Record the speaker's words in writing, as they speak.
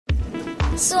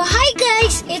So hi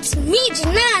guys, it's me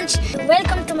Jinansh.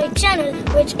 Welcome to my channel,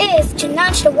 which is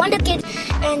Jinansh the Wonder Kid,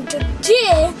 and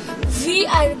today we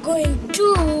are going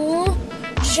to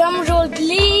drumroll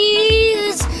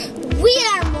please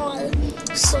VRMall.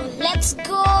 So let's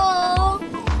go.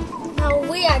 Now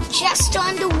we are just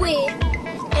on the way,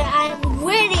 and I'm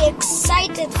very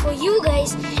excited for you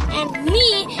guys and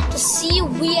me to see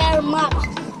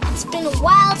VRMall. It's been a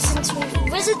while since we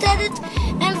visited it,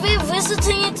 and we're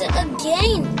visiting it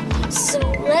again. So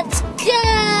let's go!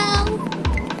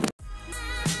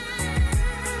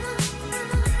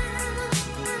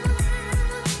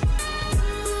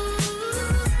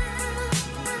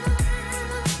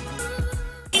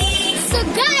 So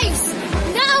guys,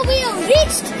 now we have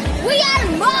reached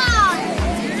VRMall.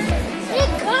 Hey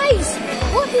guys,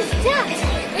 what is that?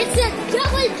 It's a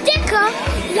double-decker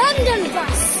London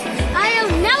bus. I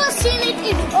have never seen it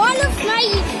in all of my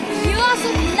years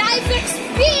of life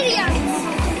experience.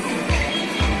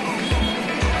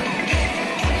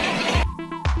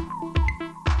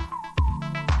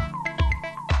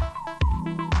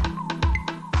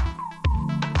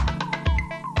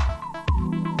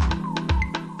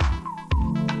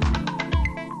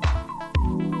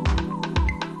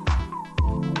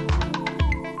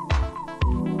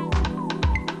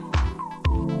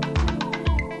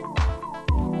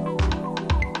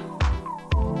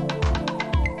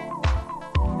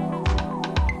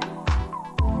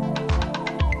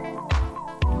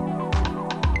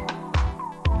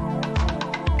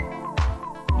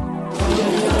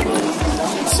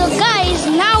 So guys,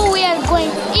 now we are going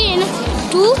in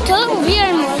to the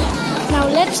VRMall. Now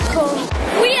let's go.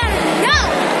 We are now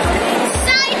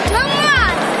inside the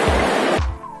mall.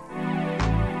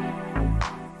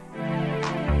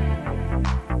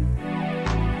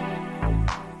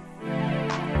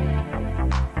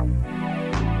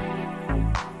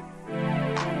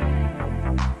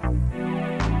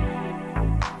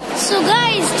 So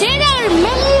guys, there are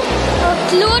many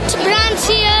clothes brands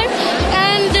here,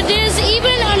 and there's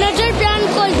even another brand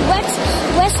called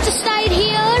West Side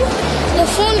here. The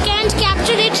phone can't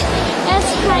capture it as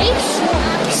heights.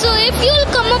 So if you'll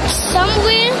come up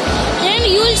somewhere, then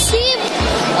you'll see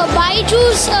a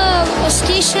Baiju's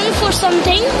station for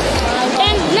something.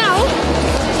 And now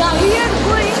we are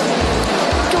going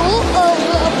to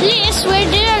a place where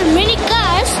there are many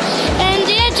cars, and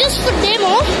they are just for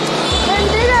demo. And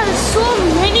there are so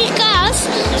many cars,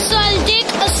 so I'll take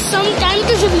some time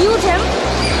to review them.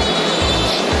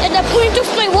 At the point of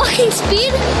my walking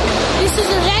speed, this is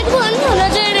a red one,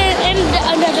 another and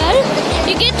another.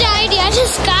 You get the idea,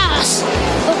 just cars.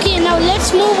 Okay, now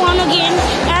let's move on again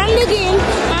and again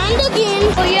and again.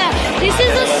 Oh yeah, this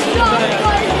is a shop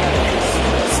called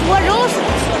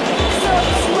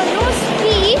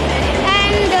Suratcity,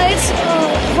 and it's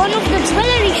one of the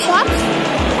jewelry shops.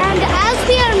 And as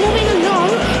we are moving along,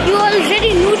 you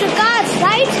already knew the cars,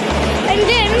 right? And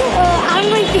then I'm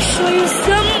going to show you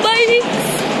some bikes.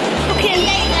 Okay,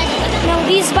 now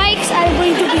these bikes are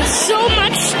going to be so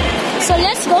much. So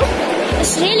let's go.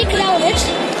 It's really crowded.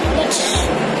 But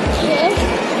here.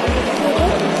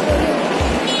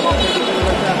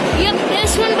 Yep,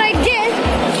 there's one bike there.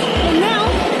 And now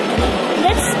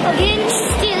let's again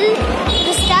still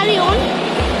just carry on.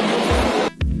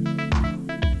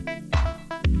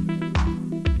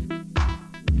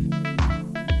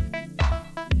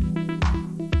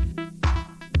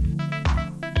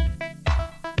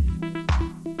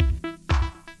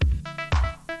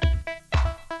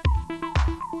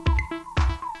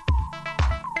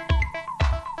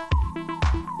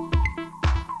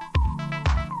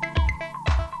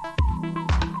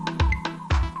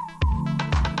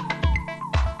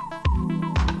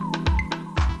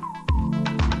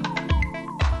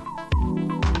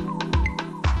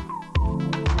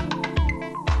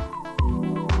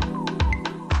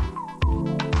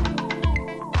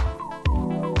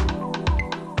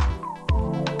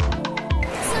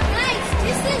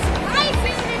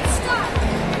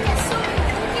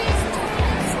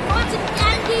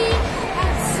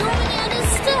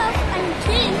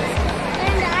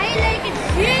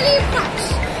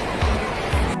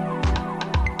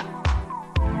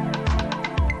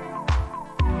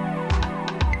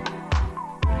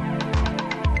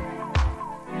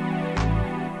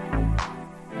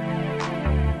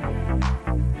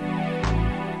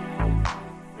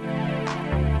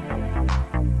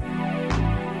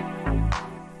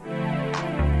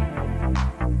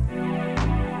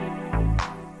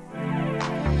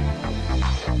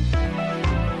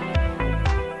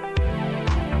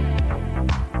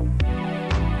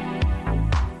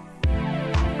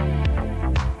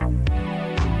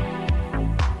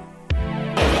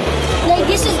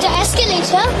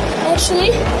 elevator,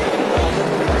 actually.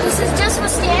 This is just for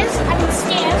stairs, and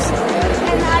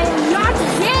I am not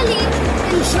really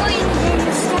enjoying when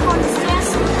you step on the stairs.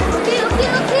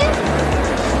 Okay.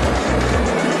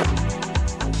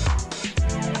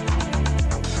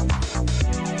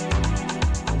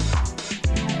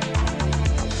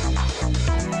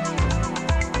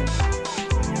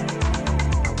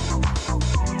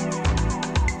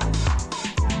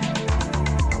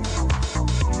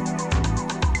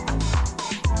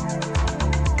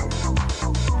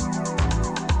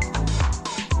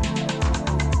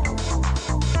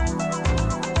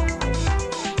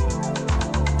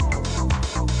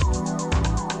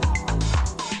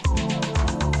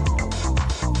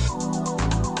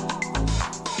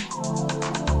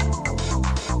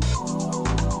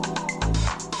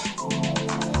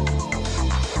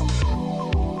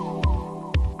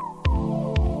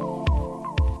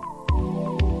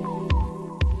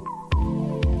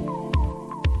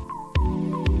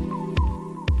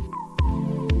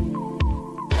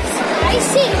 I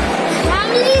see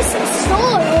family's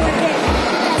store over there.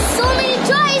 There's so many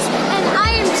toys, and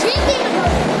I am thinking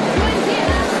about going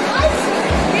here. Also,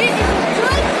 there is a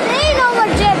toy train over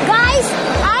there, guys.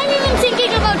 I'm even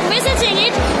thinking about visiting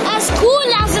it, as cool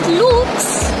as it looks.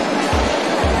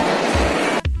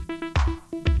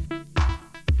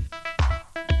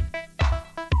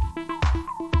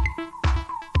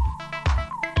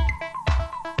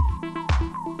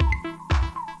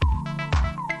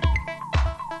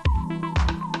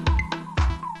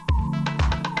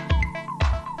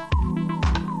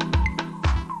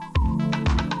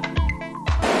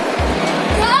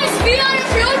 We are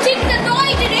approaching the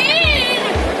toy train.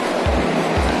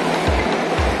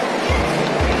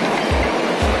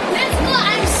 Let's go.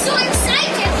 I'm so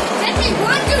excited that I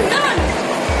want to run.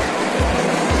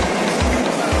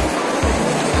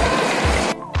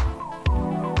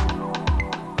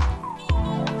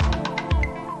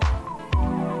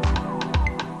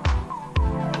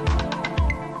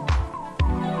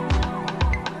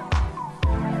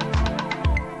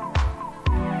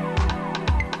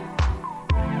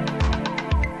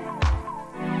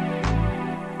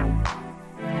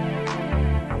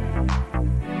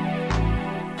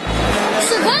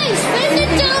 So guys, when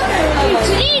the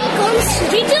train comes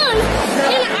return,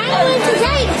 then I'm going to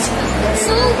ride.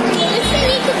 So if we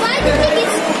need to buy the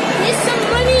tickets, there's some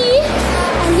money,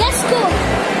 and let's go.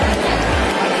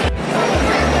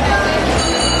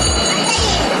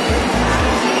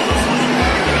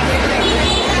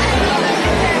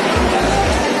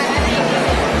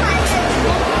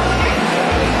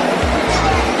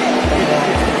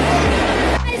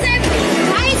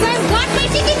 Guys, I've got my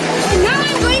ticket, and now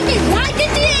I'm going to ride the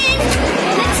train.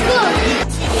 Let's go.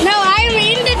 Now I'm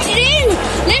in the train.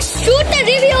 Let's shoot the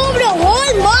review of the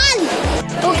whole mall.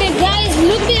 Okay, guys,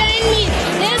 look behind me.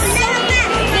 There's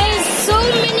so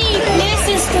many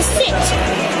places to sit.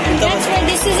 And that's why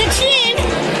this is a train,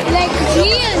 like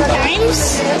real times.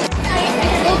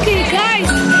 Okay, guys,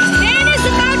 train is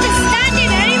about to start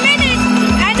in any minute,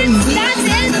 and it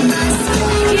started.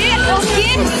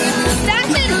 Okay,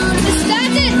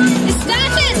 it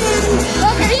started.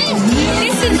 Okay,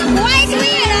 this is quite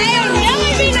weird. I have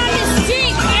never been on this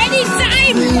train any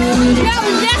time. Now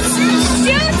let's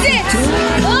shoot it.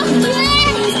 Okay,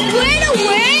 wait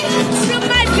away from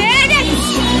my bed.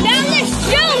 Now let's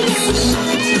shoot.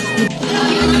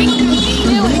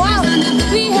 Wow,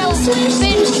 we have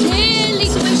been really.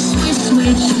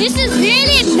 This is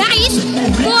really nice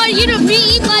for me,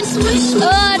 but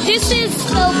this is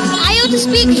I have to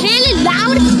speak really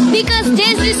loud because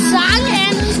there's this song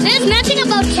and there's nothing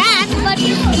about cat, but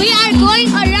we are going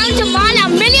around the mall a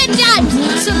million times,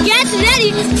 so get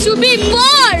ready to be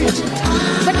bored.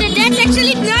 But that's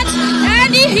actually not.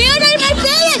 And here are my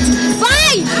parents.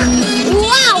 Bye.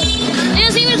 Wow,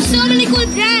 there's even so many cool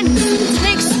brands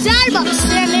like Starbucks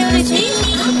and everything.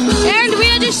 And we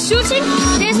are just shooting.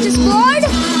 There's this board,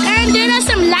 and there are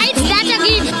some lights that are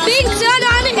being turned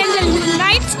on in the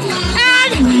lights.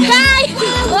 And hi,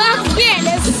 okay,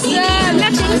 there's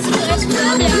nothing.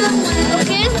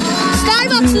 Okay,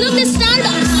 Starbucks. Look at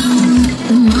Starbucks.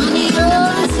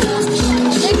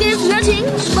 Like there's nothing,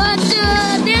 but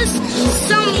there's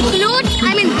some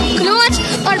clothes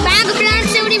or bag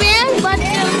brands everywhere. But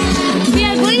we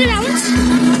are going around,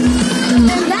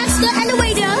 and that's the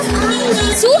elevator.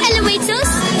 2 elevators,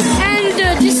 and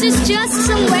this is just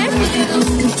somewhere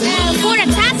for a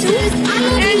tattoo,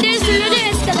 and there's another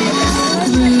escalator.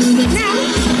 Now,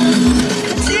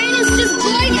 the train is just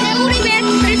going everywhere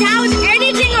without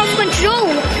anything of control.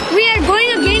 We are going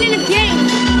again and again.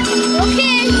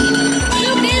 Okay,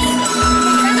 look this,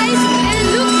 guys, and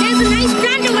look, there's a nice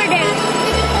plant over there.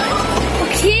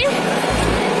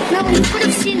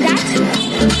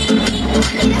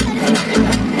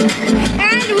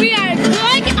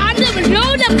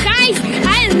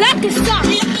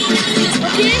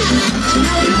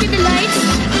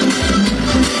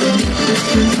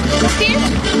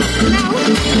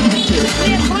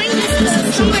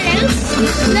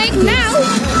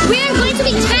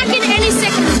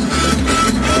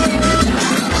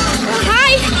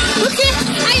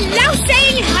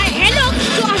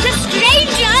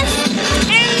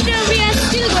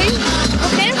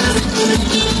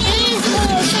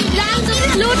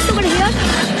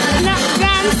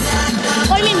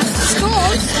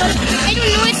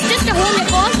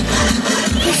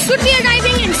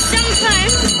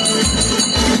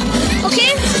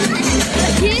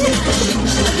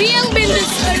 We have been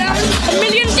this around a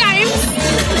million times.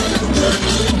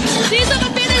 These are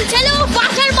the parents. Hello,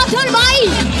 Pathar Mathar Bhai.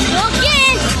 Okay.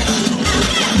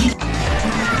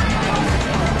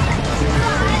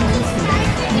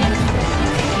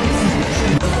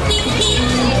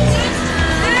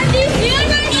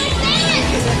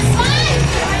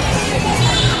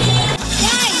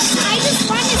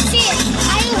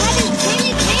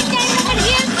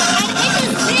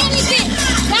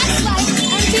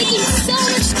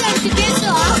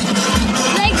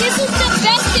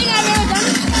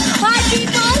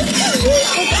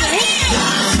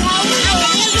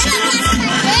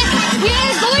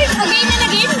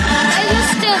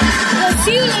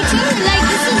 See you later. Like,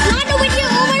 this is not a video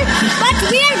over, but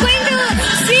we are going to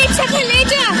see each other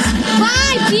later.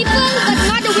 Bye, people, but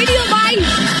not a video. Bye.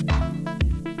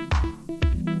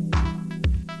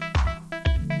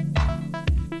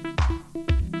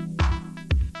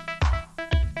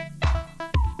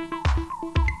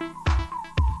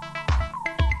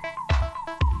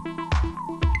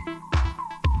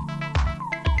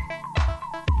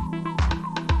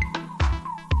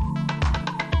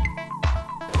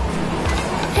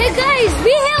 Hey guys,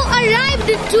 we have arrived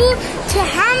to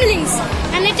Hamleys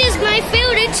and it is my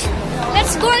favorite.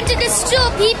 Let's go into the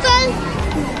store, people.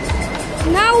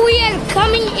 Now we are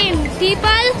coming in,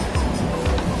 people.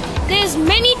 There's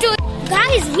many to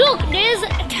guys, look, there's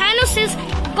Thanos'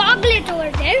 goblet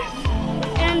over there.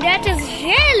 And that is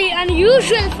really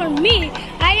unusual for me.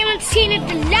 I haven't seen it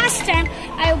the last time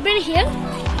I've been here.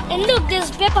 And look,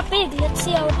 there's Peppa Pig. Let's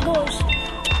see how it goes.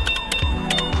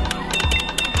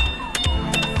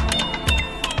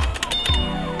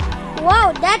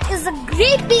 Wow, that is a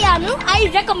great piano. I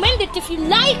recommend it if you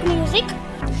like music.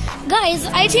 Guys,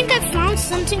 I think I found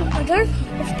something other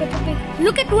of Peppa Pig.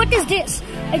 Look at what is this.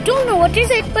 I don't know what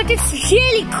is it, but it's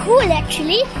really cool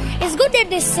actually. It's good that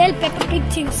they sell Peppa Pig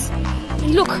things.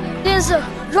 And look, there's a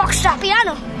Rockstar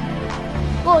piano.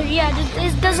 Oh yeah,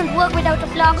 this doesn't work without a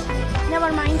plug.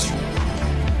 Never mind.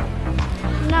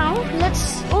 Now,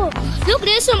 let's... Oh, look,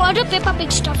 there's some other Peppa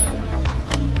Pig stuff.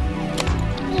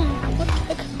 What the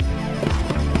heck?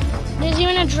 There's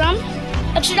even a drum,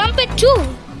 a trumpet too,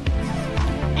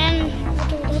 and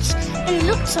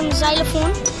look, some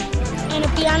xylophone and a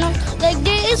piano. Like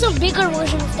there is a bigger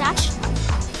version of that.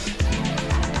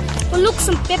 Oh look,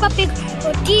 some Peppa Pig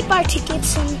or tea party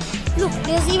kits, and look,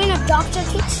 there's even a doctor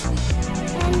kit,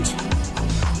 and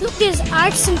look, there's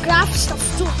arts and crafts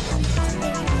stuff too.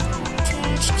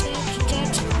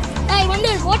 I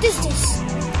wonder what is this?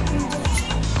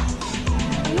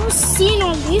 I've never seen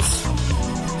all this.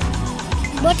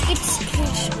 But it's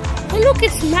great. Oh, look,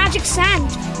 it's magic sand.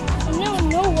 I never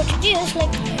know what it is. Like,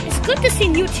 it's good to see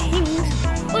new things.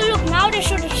 Oh, look, now they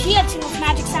showed a real thing of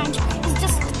magic sand. It's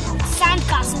just sand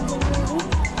castles and everything.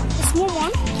 Let's move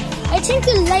on. I think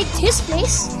you'll like this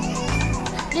place.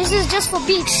 This is just for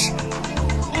beach.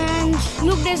 And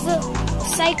look, there's a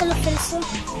cycle of also.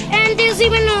 And there's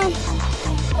even a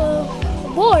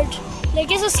board. Like,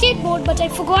 it's a skateboard, but I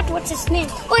forgot what's its name.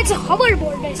 Oh, it's a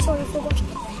hoverboard. I forgot.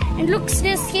 And look,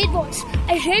 there's skateboards.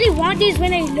 I really want these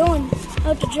when I learn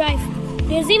how to drive.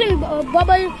 There's even a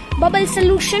bubble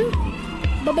solution,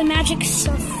 bubble magic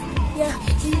stuff. Yeah,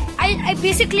 I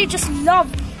basically just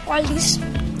love all these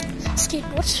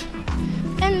skateboards.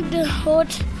 And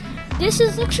this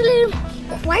is actually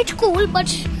quite cool, but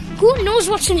who knows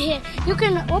what's in here? You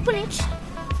can open it.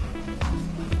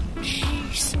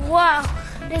 Jeez, wow,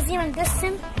 there's even this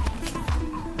thing.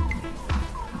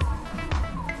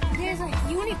 There's a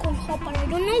unicorn hopper. I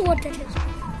don't know what that is.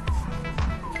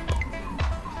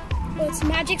 Oh, it's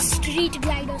magic street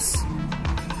gliders.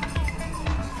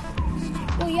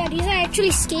 Oh yeah, these are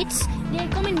actually skates. They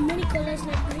come in many colors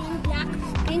like green, black,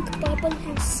 pink, purple,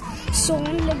 and so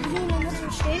on. Like blue,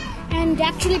 another shade. And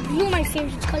actually blue, my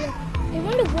favorite color. I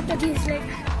wonder what that is.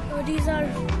 Like these are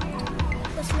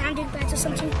just landing pads or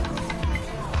something.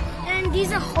 And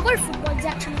these are hover footballs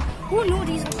actually. Who knew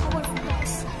these were hover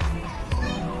footballs?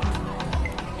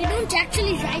 They don't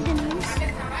actually ride the news.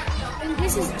 And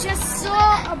this is just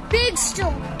a big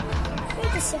store.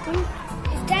 Wait a second.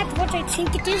 Is that what I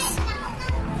think it is?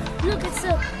 Look, it's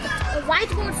a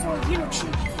whiteboard for,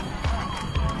 cheap.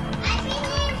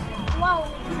 Wow,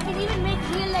 you can even make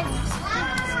real life.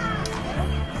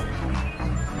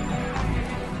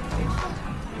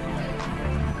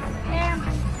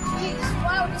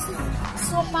 Wow, this is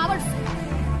so powerful.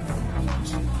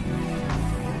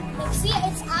 Like, see,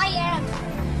 it's I am.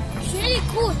 Really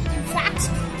cool, in fact.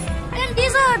 And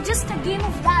these are just a game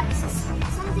of darts.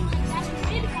 Something like that.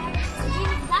 Really hard. It's a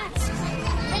game of darts.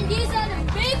 And these are the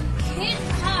big kid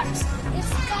cards.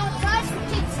 It's called cards for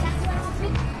kids. That's what it's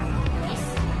big. Yes.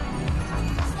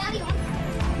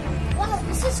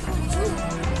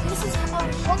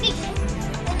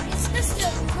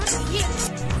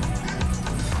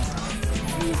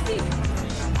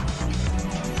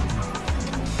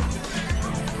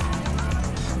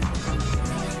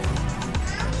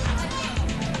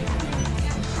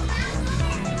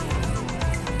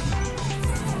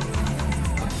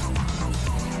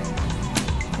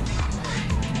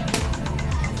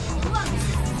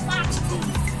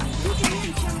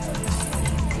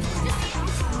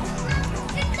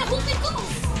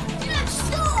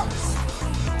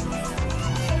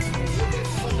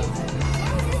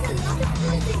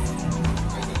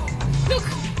 Look,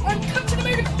 I'm Captain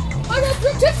America. I will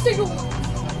protect you.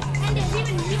 And there's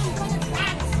even new colored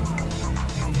flags.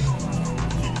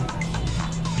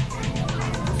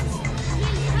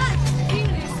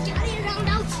 Carry around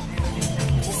out.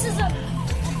 This is a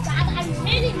bag I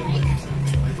really like.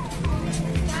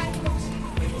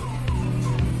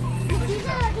 Look, these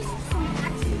are just some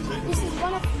bags. This is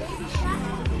one of the baby shots.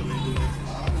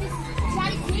 This is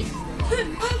Daddy Quick.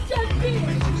 I'm Daddy Quick.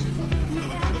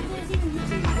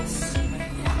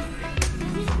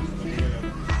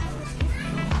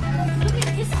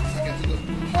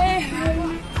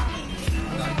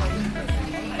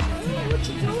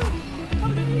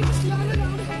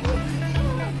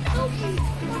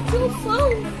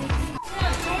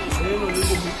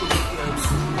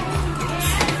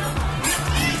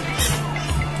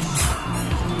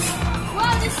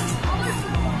 Wow, this is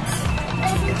awesome.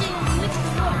 Everything is looking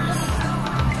good.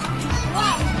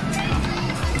 Wow.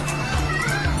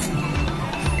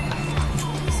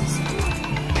 This is cool.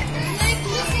 Like,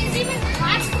 look, there's even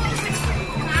platforms with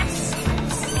hats.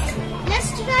 Let's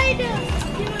try the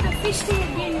fish thing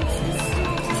again. This is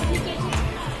not complicated.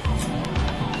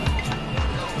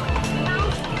 Now,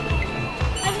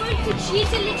 I'm going to cheat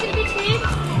a little bit here.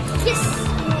 Yes.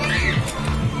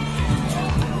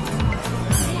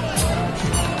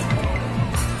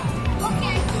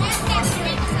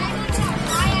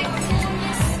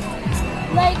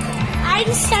 Like,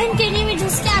 Einstein can even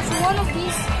just catch one of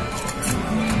these.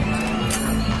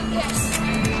 Yes.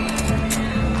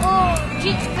 Oh,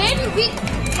 when we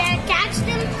can catch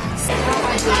them.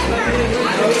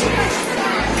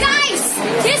 Guys,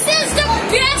 this is the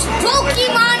best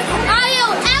Pokemon I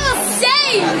have ever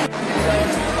seen.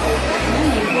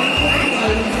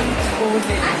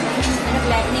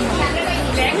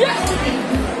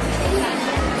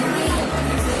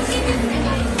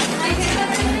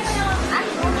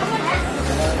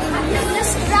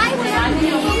 Let's try one of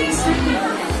these.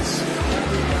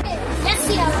 Let's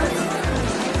see how it is.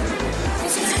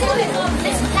 This is cool.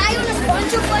 Let's try on a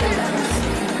bunch of buttons.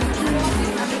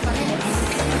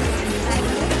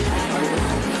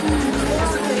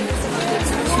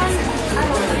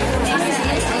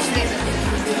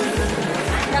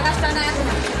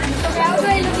 How do I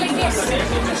look like this?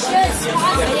 Sure, it's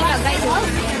okay,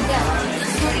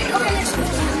 let's do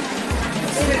it.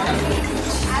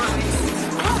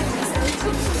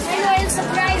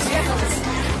 Surprise levels.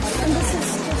 And this is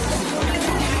just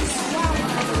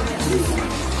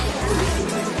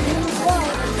wow.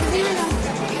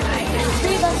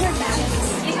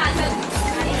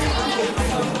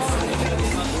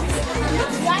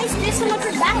 Guys, there's some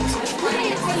other bags.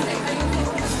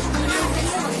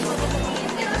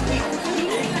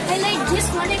 I like this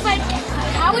one. If I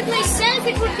have it myself,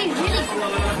 it would be really cool.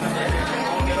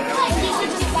 These are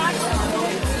just bags.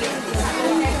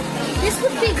 This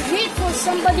would be great for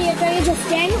somebody at the age of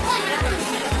 10.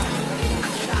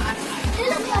 Hey,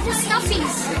 look at the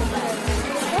stuffies.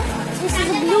 This is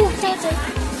a blue turtle.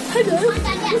 Hello,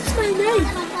 what's my name?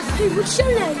 Hey, what's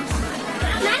your name?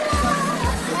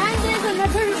 And there's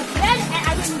another red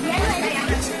and yellow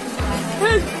elephant.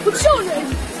 Hey, what's your name?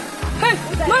 Hey,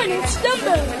 my name's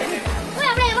Dumbo.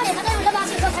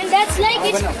 And that's like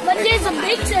it, but there's a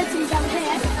big turtle down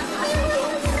here.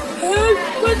 Hey,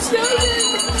 what's your name?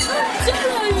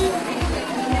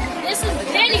 This is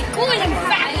really cool in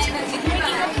fact.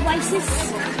 Making up voices.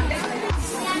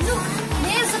 Look,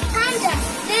 there's a panda.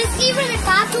 There's even a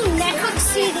Cartoon Network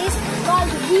series called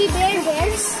We Bear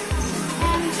Bears.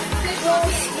 And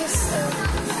there's this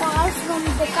car from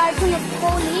the cartoon of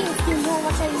Polly, if you know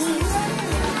what I mean.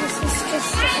 This is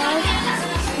just a car.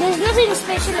 There's nothing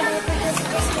special about it. It's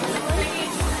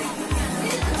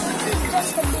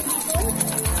just a big thing.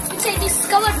 Which I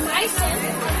discovered myself.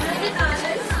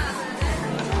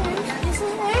 This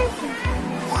is everything.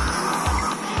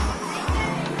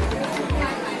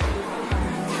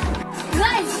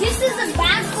 Guys, this is a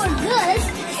bag for girls.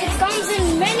 It comes in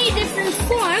many different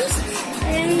forms.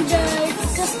 And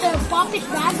it's just a pocket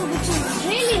bag, which is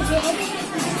really rare.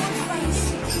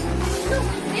 Look,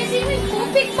 there's even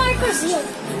Copic markers here.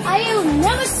 I have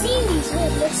never seen these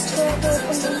here. Let's try to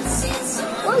open these.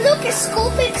 Oh look, it's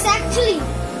Copics actually.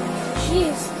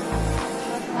 Jeez.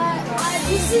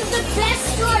 This is the best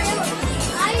store ever.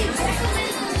 I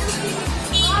recommend it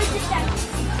all the time.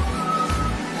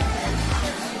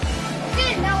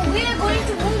 Okay, now we are going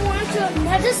to move on to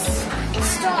another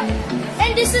store.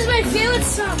 And this is my favorite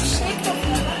song, Shake the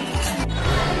Floor.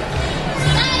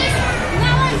 Guys,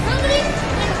 now I'm hungry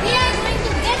and we are going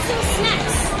to get some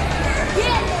snacks.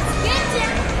 Yeah, let's get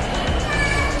them.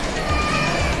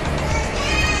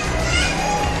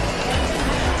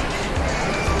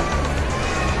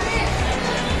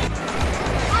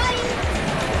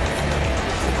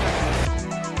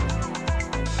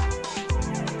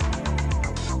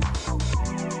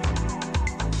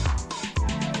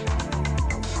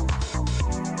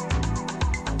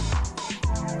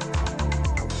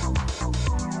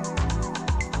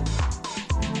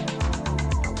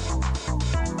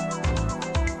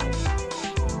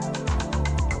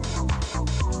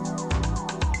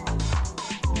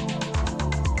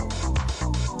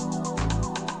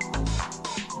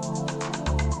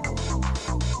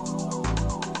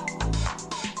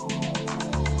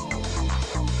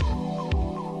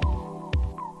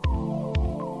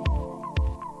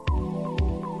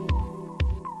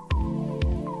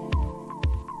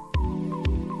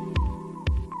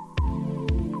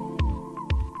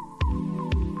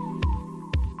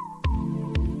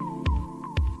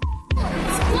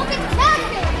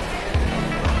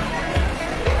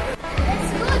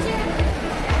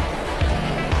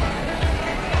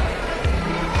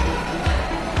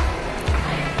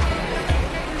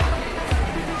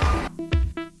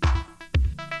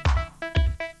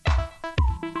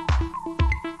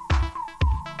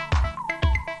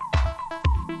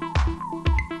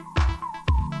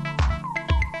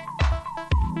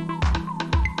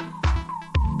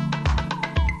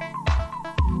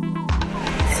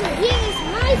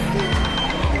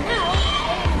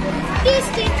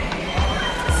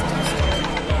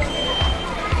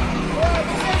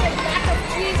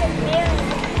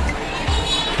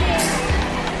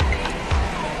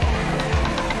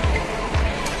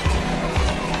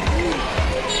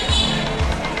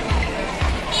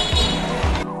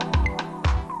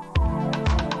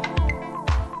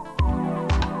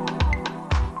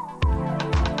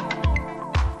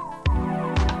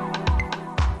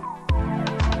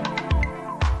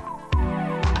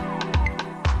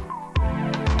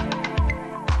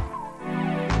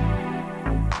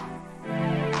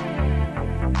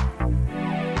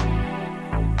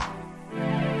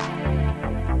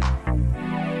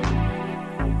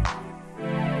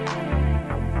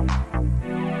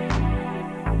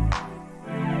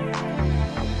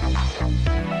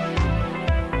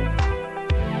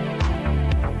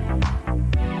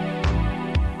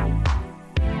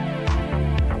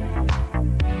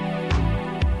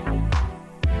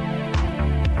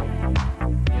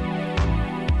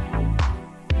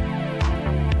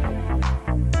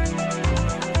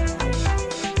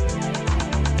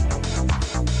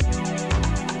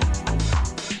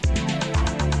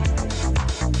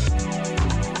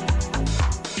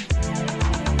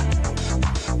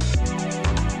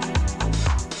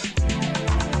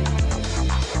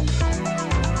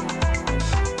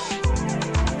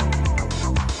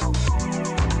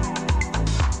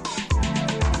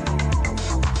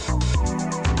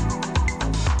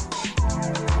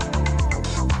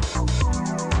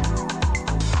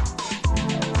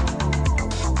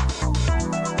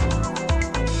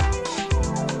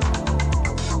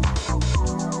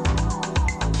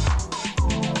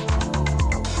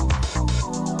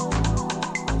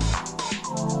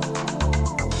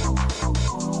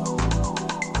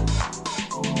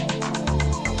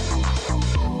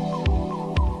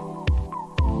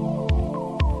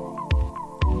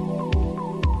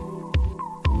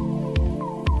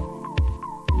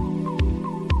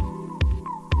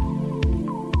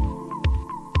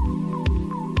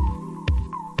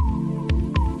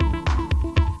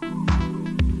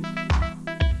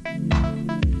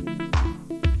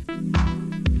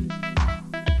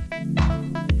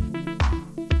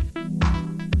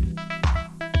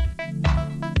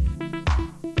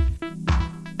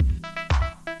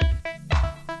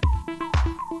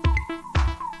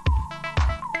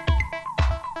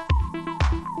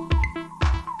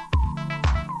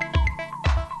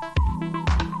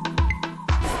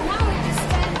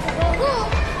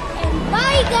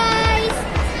 Bye guys,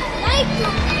 like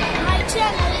my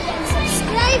channel and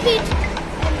subscribe it.